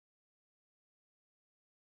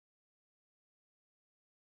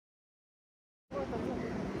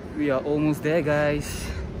We are almost there, guys.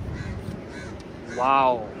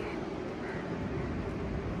 Wow.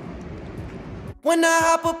 When I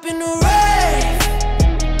hop up in the rave,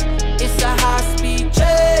 it's a high-speed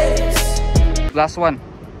chase. Last one.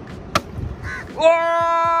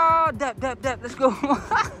 Oh, dab, let's go.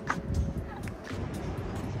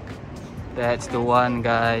 That's the one,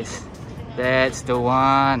 guys. That's the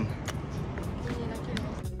one.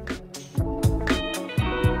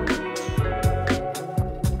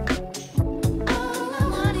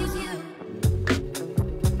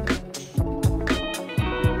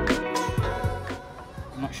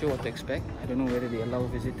 I'm not sure what to expect. I don't know whether they allow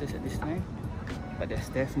visitors at this time, but there's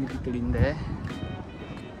definitely people in there.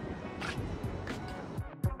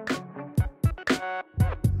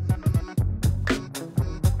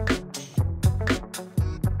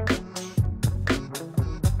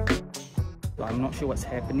 So I'm not sure what's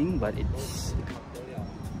happening, but it's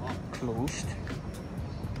closed.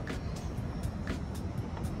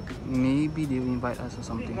 Maybe they will invite us or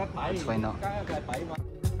something. Let's find out.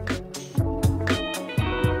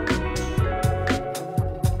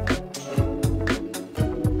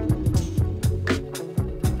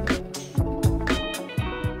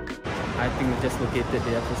 I think we just located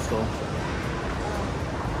the Apple Store.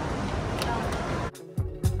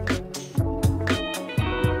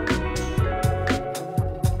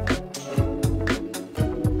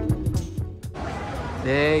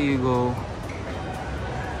 There you go.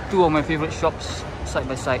 Two of my favorite shops side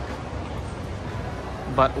by side.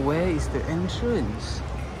 But where is the entrance?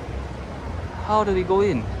 How do we go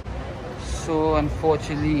in? So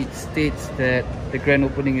unfortunately it states that the grand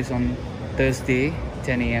opening is on Thursday,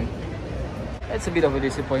 10 AM. That's a bit of a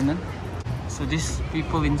disappointment. So these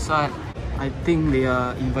people inside, I think they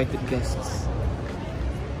are invited guests.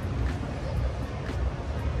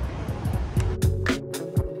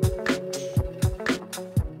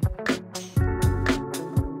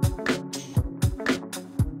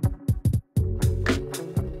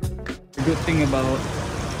 The good thing about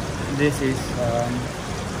this is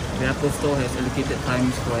the Apple Store has allocated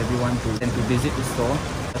times for everyone to visit the store.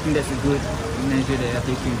 I think that's a good measure they are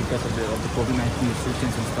taking because of the COVID-19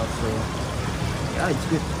 restrictions and stuff. So yeah, it's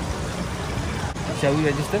good. Shall we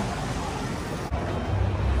register?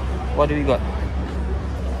 What do we got?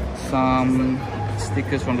 Some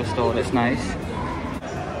stickers from the store. That's nice.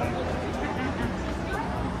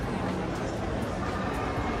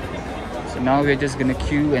 So now we're just gonna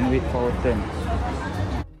queue and wait for our turn.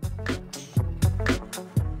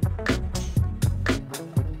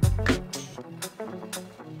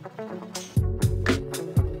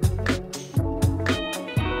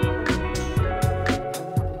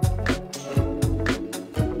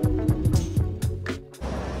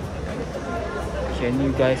 Can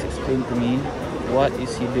you guys explain to me what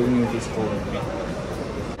is he doing with his phone?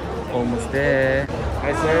 Almost there.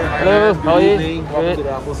 Hi sir. Hello, how are you? Welcome to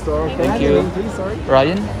the Apple Store. Thank you. Name, please, sorry.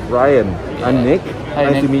 Ryan? Ryan. I'm Nick. Hi,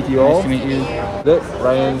 nice Nick. to meet you all. Nice to meet you. That's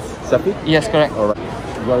Ryan's Safi? Yes, correct. Alright.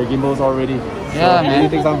 You got your gimbals already? Yeah, so, man. You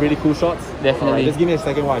take some really cool shots? Definitely. Alright, just give me a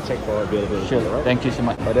second while I check for availability. Sure. Right? Thank you so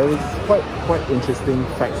much. But there was quite interesting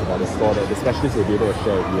facts about the store that the specialists will be able to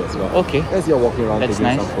share with you as well. Okay. As you're walking around That's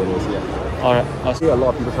taking nice. some photos, yeah. Alright. I see a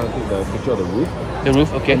lot of people trying to take the picture of the roof. The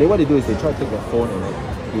roof, okay. And then what they do is they try to take their phone and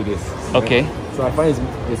like do this. Okay. Right? So I find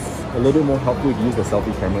it's a little bit more helpful if you use the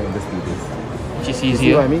selfie camera and just do this. Which is You see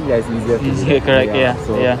easier. what I mean? Yeah, it's easier. to do Easier, that. correct, yeah,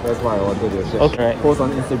 So yeah. that's why I wanted to share. Okay. Post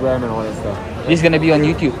on Instagram and all that stuff. This is gonna be on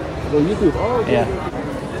YouTube. So YouTube. Oh, okay.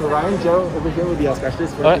 Yeah. So Ryan, Gerald over here will be our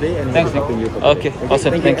specialist for Alright, today, and thanks, he'll be Nick. helping you for Okay, today.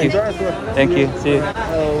 awesome. Thank you. Enjoy our tour. Thank you. See you.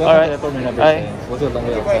 Welcome Alright. to Airport Marina Bay Bye. Sands. What's your long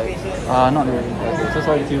way outside? Not really. Okay, so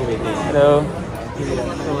sorry to keep you waiting. Hello.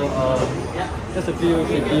 So just a few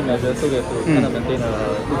safety measures, so we have to kind of maintain a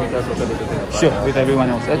 2 meter social distancing apart. Sure, with everyone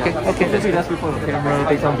else. Okay, okay, that's Just good. ask people with the camera,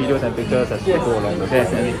 take some videos and pictures as we go along the way.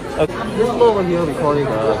 Definitely. Okay. This floor over here, we call it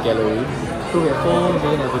a gallery. So we have 4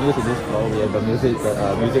 main avenues in this floor. We have the music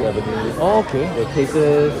avenue. Oh, okay. We have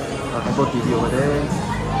cases, Apple TV over there.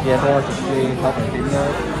 We have all display health and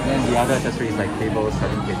fitness. And the other accessories like tables,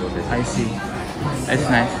 studying tables. I see. That's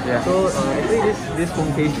nice. Yeah. So actually this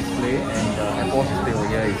phone case display and Apple display over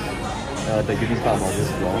here is the unique part of this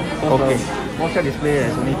floor. So Okay. the Motion display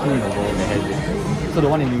has only 2 in the world that has it. So the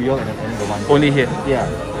one in New York and then only the one. Only here. Yeah.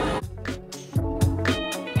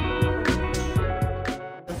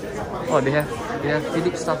 Oh, they have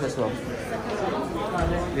Philips stuff as well.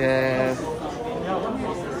 They have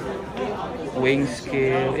weighing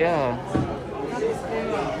scale. Yeah.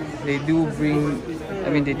 They do bring. I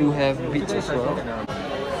mean, they do have beats as well.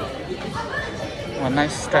 Oh,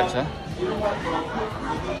 nice straps, huh?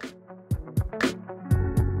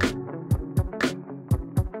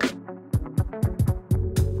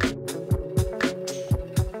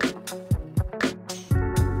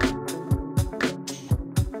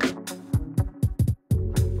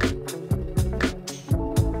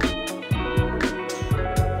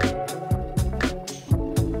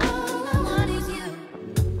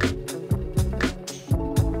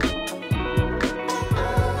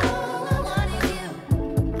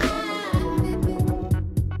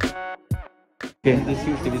 Okay. And this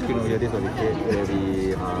huge TV screen over here, this will be where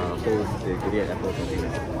we host the Korean Apple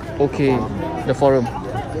conference. Okay, the forum.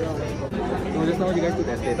 So just now you guys took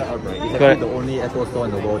the escalator up, right? It's Correct. actually the only Apple store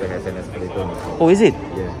in the world that has an escalator. Oh, is it?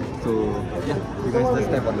 Yeah. So yeah, you guys just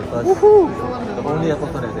step on the first. Woohoo! The only Apple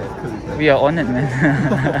store that has escalator. We are honored, man.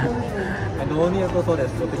 And the only Apple store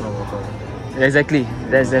that's floating on water. Exactly,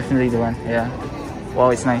 that's definitely the one. Yeah. Wow,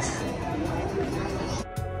 it's nice.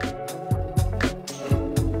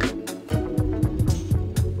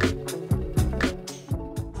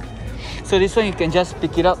 So this one you can just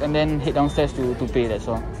pick it up and then head downstairs to pay, that's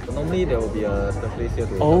all. So normally there will be a place here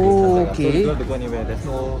to Oh, transact. okay. So you don't have to go anywhere. There's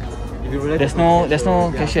no. If you realize There's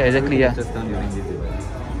no cashier, exactly, yeah. Just done using this device.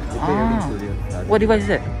 You pay everything through here. Yeah, What device is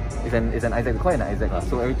that? It's an Isaac. We call it an Isaac.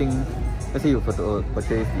 So everything. Let's say you purchase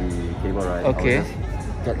the cable, right? Okay. I will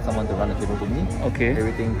just get someone to run the cable to me. Okay.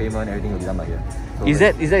 Everything, payment, everything will be done by here. So Is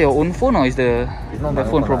that your own phone or is the it's not my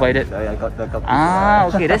phone own provided? I got the couple. Ah,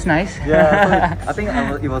 okay, that's nice. Yeah, so I think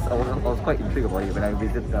I was quite intrigued about it when I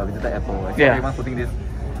visited Apple. I saw everyone putting this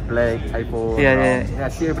black iPhone. Yeah. I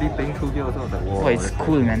see everybody paying through here also. I was like, whoa. Oh, it's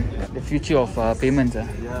cool, man. The future of payments. Yeah,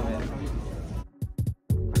 man.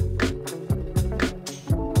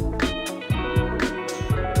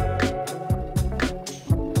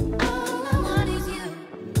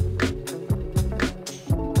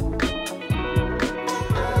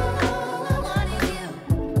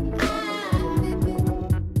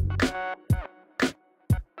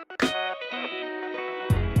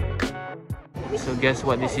 So guess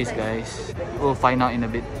what this is, guys? We'll find out in a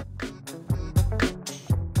bit.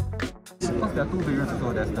 Because there are two variants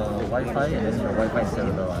also. There's the Wi-Fi and then the Wi-Fi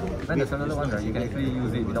cellular one. Then the cellular one, right, you can actually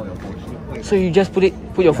use it without your phone. So you just put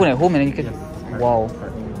your phone at home and then you can. Yes. Wow,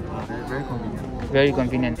 Very convenient. very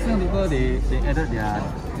convenient. Some people they added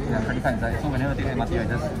their credit card inside, so whenever they take MRT, I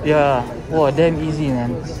just Yeah, wow, damn easy,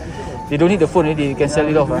 man. They don't need the phone already, you can sell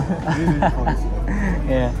it off.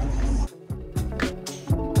 Yeah.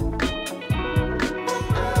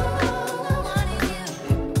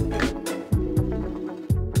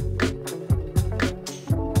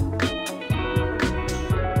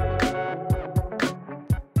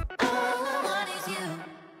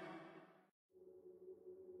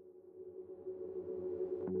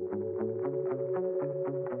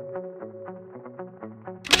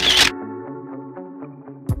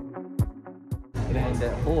 And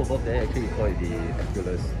that hole above there actually we call it the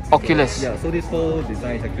Oculus. Oculus. Yeah, so this whole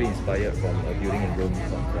design is actually inspired from a building in Rome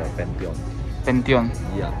called the Pantheon. Pantheon.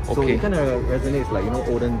 Yeah. So Okay. it kind of resonates like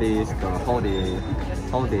olden days, how they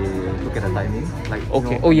look at the timing. Like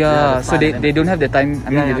Okay. Oh yeah. the So sun they don't have the time. I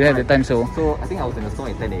mean, they don't have the time. So So I think I was in the store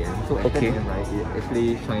at 10 a.m. So at Okay. 10 a.m. right, it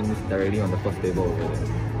actually shines directly on the first table over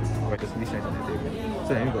there. Right, just really shines on the table.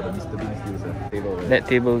 So then we got the Mr. Bean's user table over there. that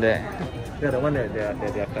table there. Yeah, the one that they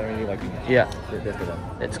are currently wiping. Yeah. That's the one.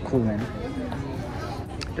 That's cool, man.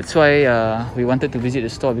 That's why we wanted to visit the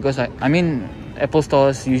store because I mean Apple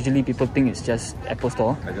stores usually people think it's just Apple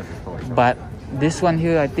store, I just installed it. but this one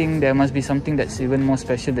here I think there must be something that's even more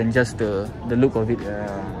special than just the look of it.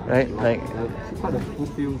 Yeah. Right? Like It's quite a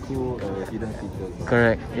cool hidden features.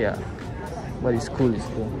 correct. Yeah. But it's cool. It's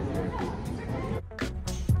cool. Very cool.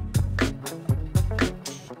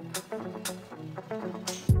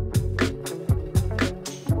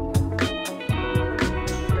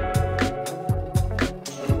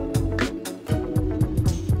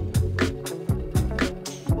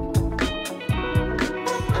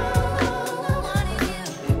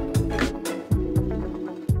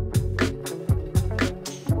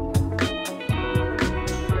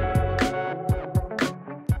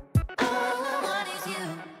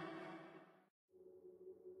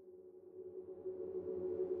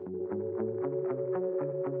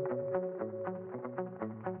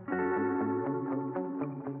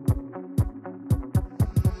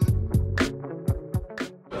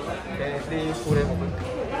 Can actually pull them open.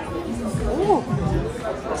 Oh,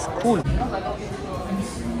 that's cool.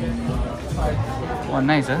 Oh,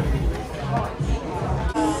 nice, huh?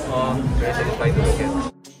 Very satisfying to look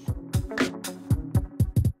at.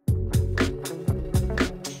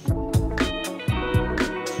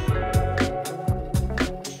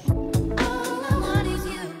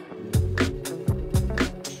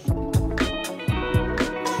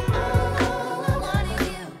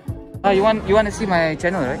 You want to see my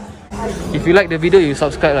channel, right? If you like the video, you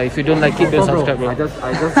subscribe. If you don't like it, don't subscribe, bro. I just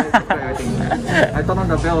subscribe everything. I turn on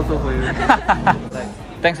the bell also for you.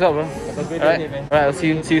 Thanks a lot, bro. Have a great Alright, day, man. alright. I'll see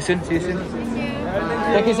you soon.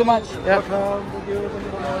 Thank you so much. Yeah.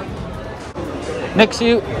 Next, see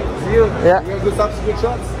you. See you. Yeah. You have good subs, good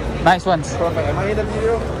shots. Nice ones. Perfect. Am I in the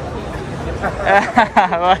video?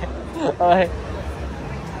 Bye. Bye.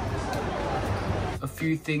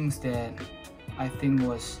 few things that I think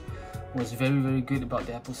was very good about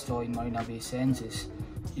the Apple Store in Marina Bay Sands is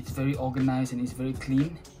it's very organized and it's very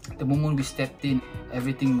clean. The moment we stepped in,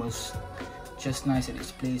 everything was just nice at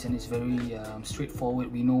its place, and it's very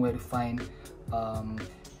straightforward. We know where to find,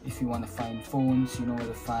 if you want to find phones, you know where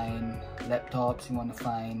to find laptops, you want to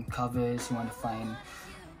find covers, you want to find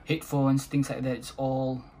headphones, things like that. It's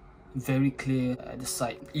all very clear at the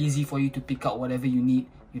site. Easy for you to pick out whatever you need.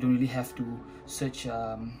 You don't really have to search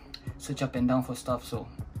up and down for stuff. So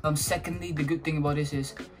secondly, the good thing about this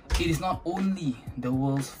is it is not only the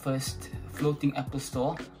world's first floating Apple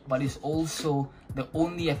Store, but it's also the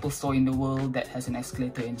only Apple Store in the world that has an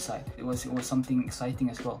escalator inside. It was something exciting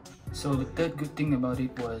as well. So the third good thing about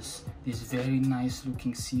it was this very nice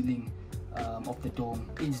looking ceiling of the dome.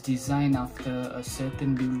 It's designed after a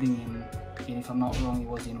certain building in, if I'm not wrong, it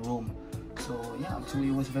was in Rome. So yeah, so it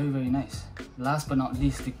was very nice. Last but not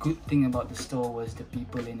least, the good thing about the store was the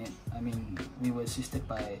people in it. I mean, we were assisted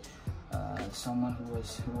by someone who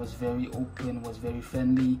was very open, was very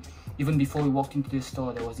friendly. Even before we walked into the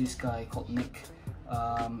store, there was this guy called Nick.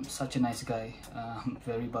 Such a nice guy,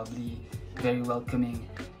 very bubbly, very welcoming.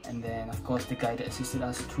 And then of course the guy that assisted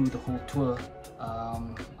us through the whole tour.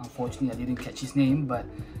 Unfortunately I didn't catch his name, but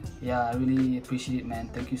yeah, I really appreciate it, man.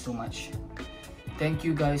 Thank you so much. Thank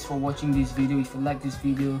you guys for watching this video. If you like this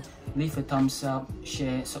video, leave a thumbs up,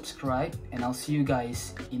 share, subscribe, and I'll see you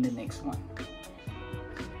guys in the next one.